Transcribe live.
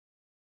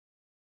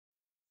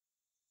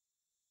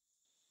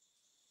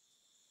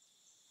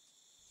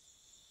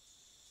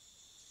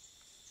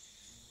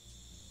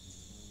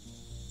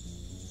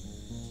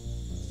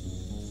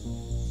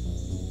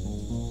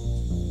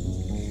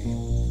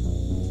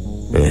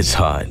It's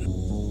hot.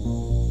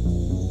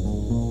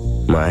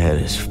 My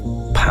head is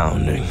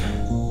pounding.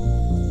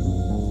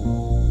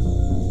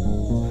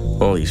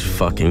 All these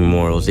fucking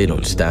morals, they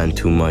don't stand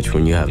too much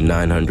when you have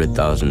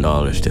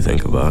 $900,000 to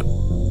think about.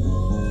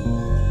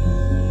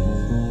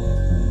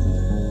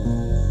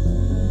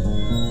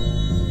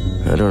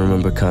 I don't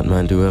remember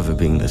Kathmandu ever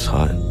being this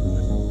hot.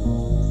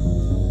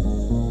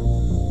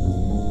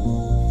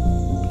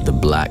 The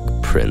Black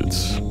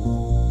Prince.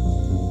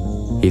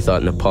 He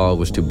thought Nepal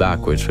was too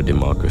backwards for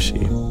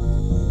democracy.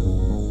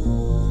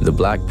 The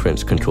Black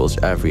Prince controls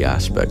every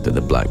aspect of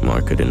the black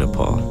market in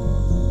Nepal.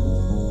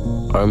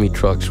 Army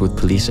trucks with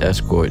police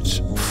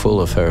escorts full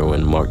of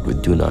heroin marked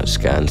with "Do Not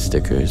Scan"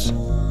 stickers.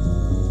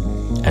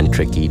 And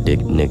tricky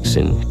Dick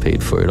Nixon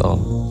paid for it all.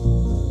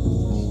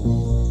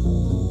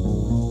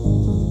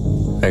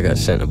 I got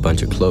sent a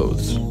bunch of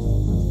clothes.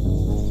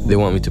 They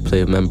want me to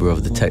play a member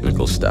of the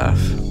technical staff.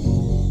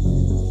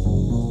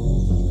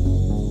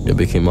 It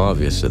became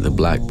obvious that the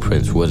Black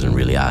Prince wasn't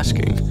really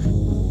asking.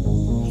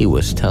 He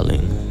was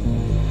telling.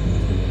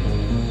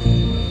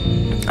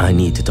 I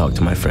need to talk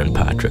to my friend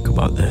Patrick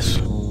about this,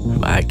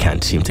 but I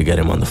can't seem to get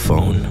him on the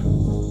phone.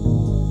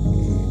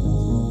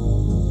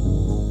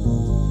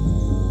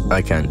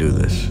 I can't do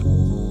this.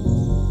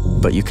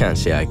 But you can't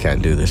say I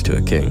can't do this to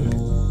a king,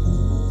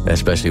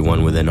 especially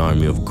one with an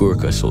army of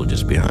Gurkha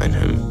soldiers behind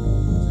him.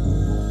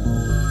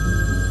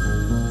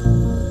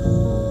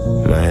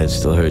 My head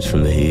still hurts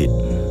from the heat.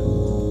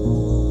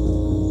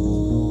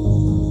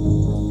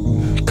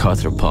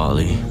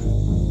 Kathrapali,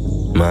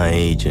 my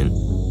agent.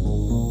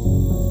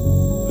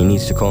 He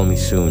needs to call me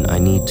soon. I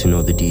need to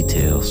know the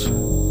details.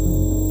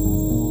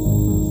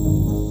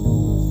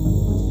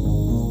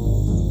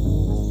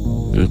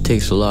 It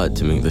takes a lot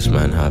to make this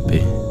man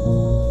happy.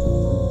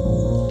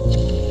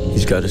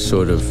 He's got a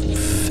sort of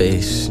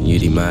face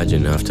you'd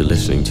imagine after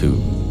listening to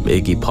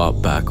Iggy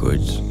Pop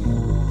backwards.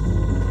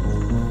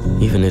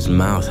 Even his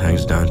mouth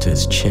hangs down to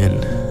his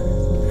chin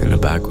in a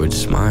backward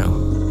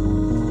smile.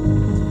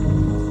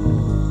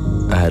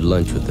 I had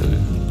lunch with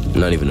him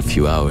not even a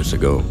few hours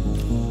ago.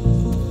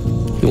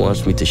 He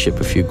wants me to ship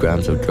a few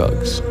grams of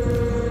drugs.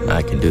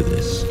 I can do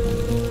this.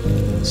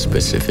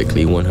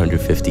 Specifically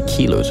 150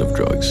 kilos of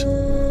drugs.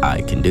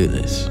 I can do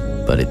this,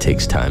 but it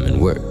takes time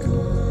and work.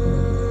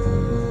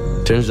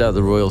 Turns out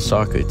the Royal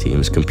Soccer team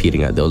is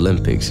competing at the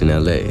Olympics in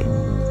LA.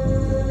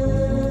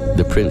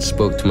 The prince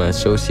spoke to my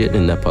associate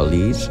in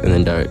Nepalese and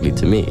then directly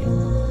to me.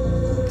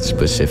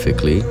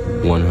 Specifically,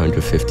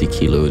 150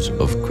 kilos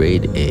of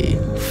grade A,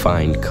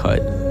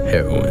 fine-cut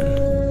heroin.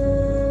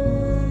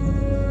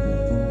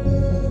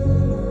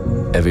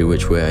 Every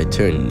which way I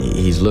turn,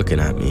 he's looking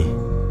at me.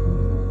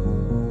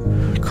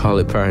 Call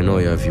it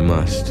paranoia if you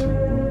must,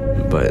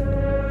 but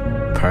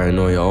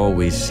paranoia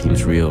always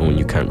seems real when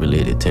you can't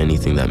relate it to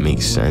anything that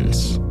makes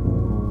sense.